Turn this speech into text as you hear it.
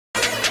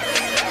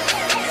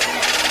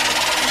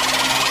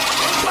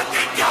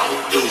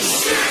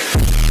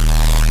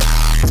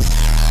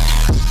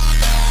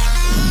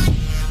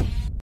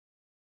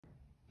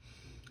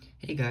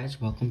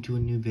guys, welcome to a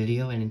new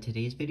video, and in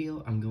today's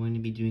video I'm going to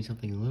be doing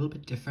something a little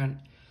bit different.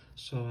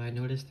 So I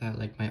noticed that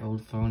like my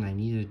old phone, I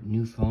needed a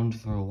new phone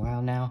for a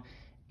while now,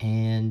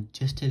 and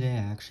just today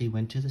I actually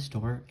went to the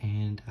store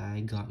and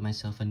I got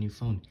myself a new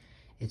phone.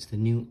 It's the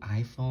new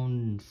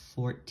iPhone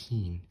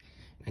 14.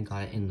 I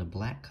got it in the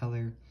black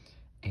color,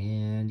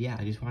 and yeah,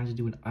 I just wanted to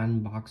do an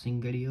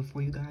unboxing video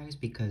for you guys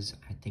because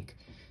I think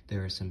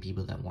there are some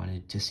people that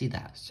wanted to see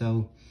that.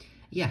 So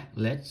yeah,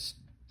 let's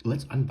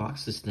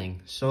unbox this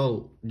thing.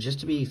 So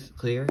just to be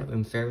clear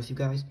and fair with you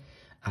guys,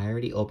 I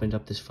already opened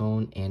up this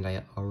phone and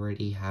I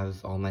already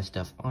have all my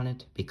stuff on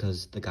it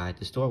because the guy at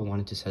the store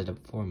wanted to set it up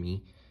for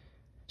me,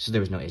 so there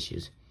was no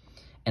issues.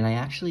 And I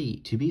actually,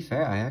 to be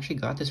fair, I actually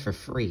got this for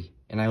free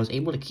and I was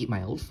able to keep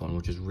my old phone,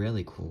 which is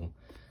really cool.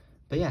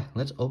 But yeah,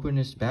 let's open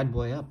this bad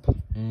boy up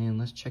and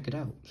let's check it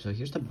out. So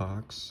here's the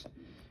box.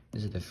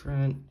 This is the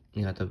front.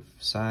 You got the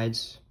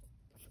sides.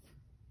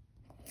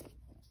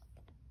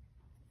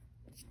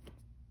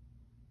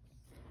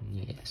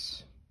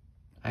 Yes,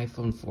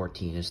 iPhone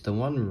 14 is the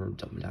one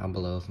down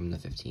below from the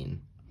 15.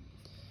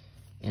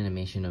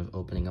 Animation of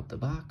opening up the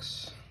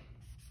box.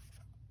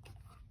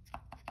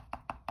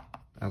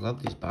 I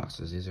love these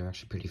boxes. These are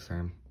actually pretty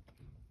firm.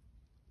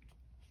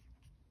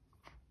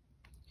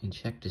 And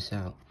check this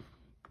out.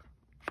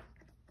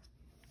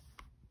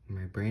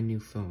 My brand new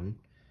phone.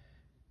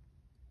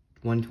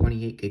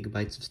 128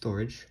 gigabytes of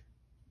storage.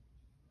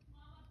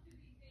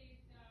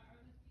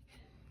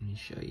 Let me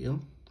show you.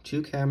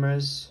 2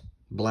 cameras.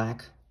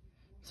 Black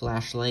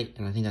flashlight,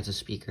 and I think that's a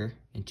speaker,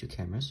 and 2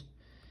 cameras.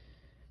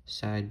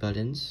 Side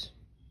buttons.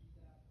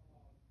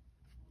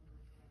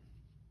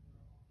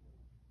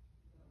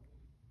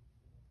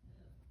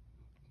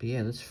 But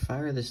yeah, let's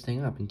fire this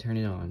thing up and turn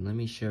it on. Let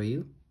me show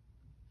you.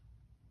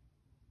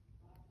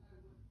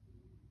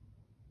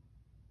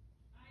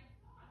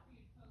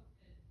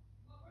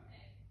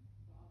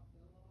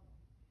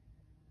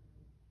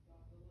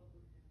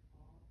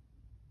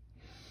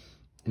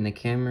 And the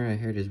camera I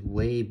heard is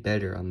way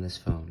better on this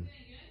phone.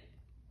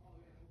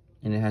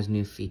 And it has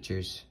new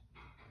features.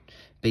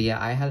 But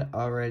yeah, I had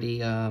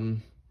already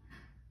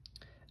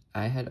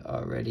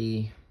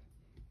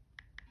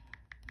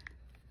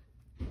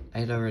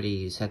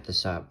set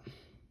this up.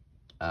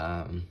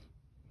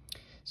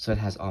 So it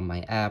has all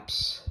my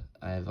apps.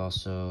 I've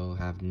also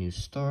have new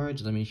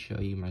storage. Let me show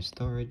you my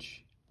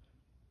storage.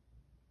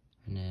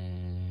 And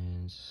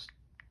then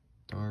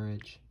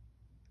storage.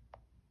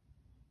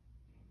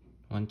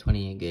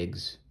 128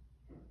 gigs.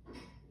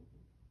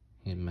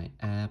 And my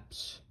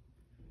apps.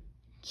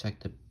 Check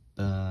the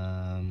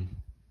I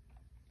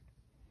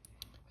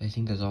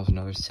think there's also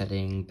another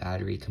setting,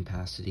 battery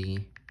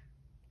capacity.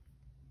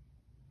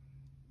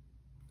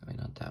 Wait,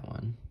 not that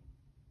one.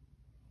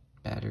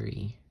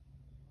 Battery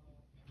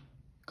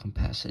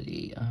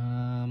capacity.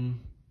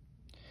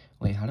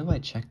 Wait, how do I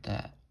check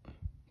that?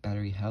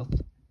 Battery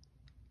health?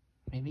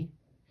 Maybe?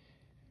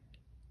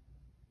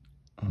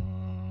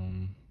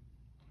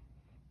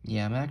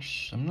 Yeah,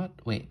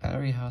 wait,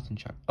 battery health and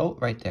charge. Oh,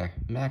 right there.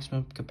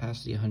 Maximum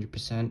capacity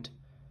 100%. I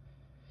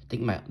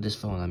think this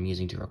phone I'm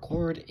using to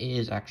record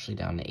is actually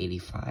down to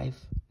 85,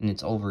 and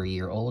it's over a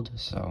year old,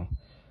 so.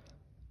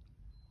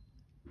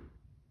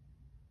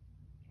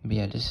 But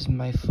yeah, this is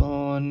my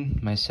phone,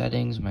 my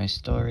settings, my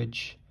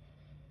storage.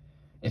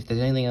 If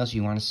there's anything else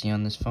you want to see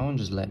on this phone,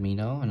 just let me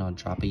know, and I'll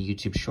drop a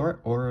YouTube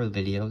short or a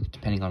video,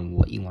 depending on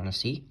what you want to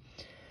see.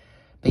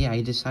 But yeah,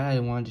 I decided I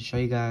wanted to show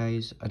you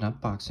guys an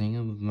unboxing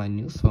of my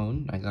new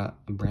phone. I got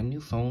a brand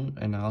new phone,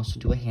 and I also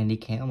do a handy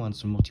cam on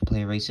some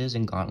multiplayer races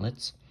and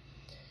gauntlets.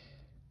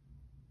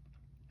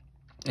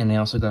 And I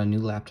also got a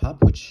new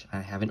laptop, which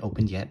I haven't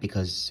opened yet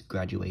because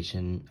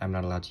graduation, I'm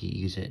not allowed to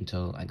use it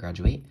until I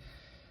graduate.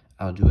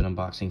 I'll do an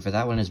unboxing for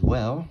that one as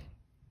well.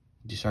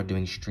 To start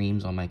doing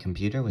streams on my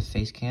computer with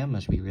Facecam,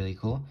 that should be really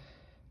cool.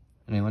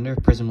 And I wonder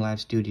if Prism Live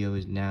Studio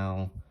is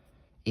now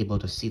able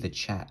to see the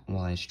chat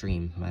while I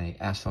stream my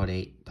Asphalt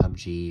 8,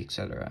 PUBG,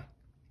 etc.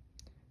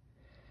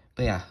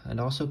 But yeah, it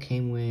also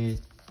came with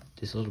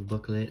this little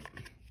booklet,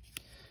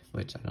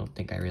 which I don't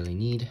think I really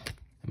need.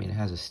 I mean, it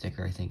has a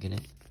sticker, I think, in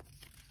it.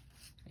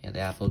 Yeah,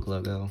 the Apple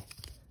logo.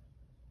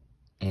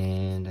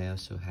 And I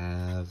also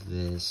have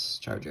this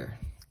charger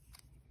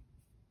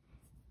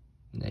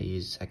that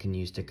I can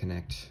use to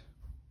connect,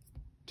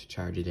 to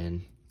charge it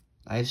in.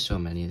 I have so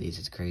many of these,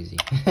 it's crazy.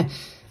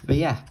 But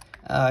yeah,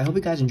 I hope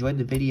you guys enjoyed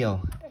the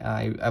video.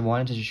 I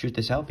wanted to shoot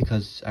this out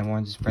because I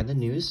wanted to spread the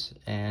news,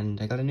 and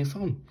I got a new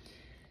phone.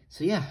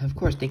 So yeah, of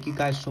course, thank you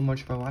guys so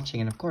much for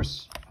watching, and of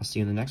course, I'll see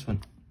you in the next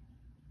one.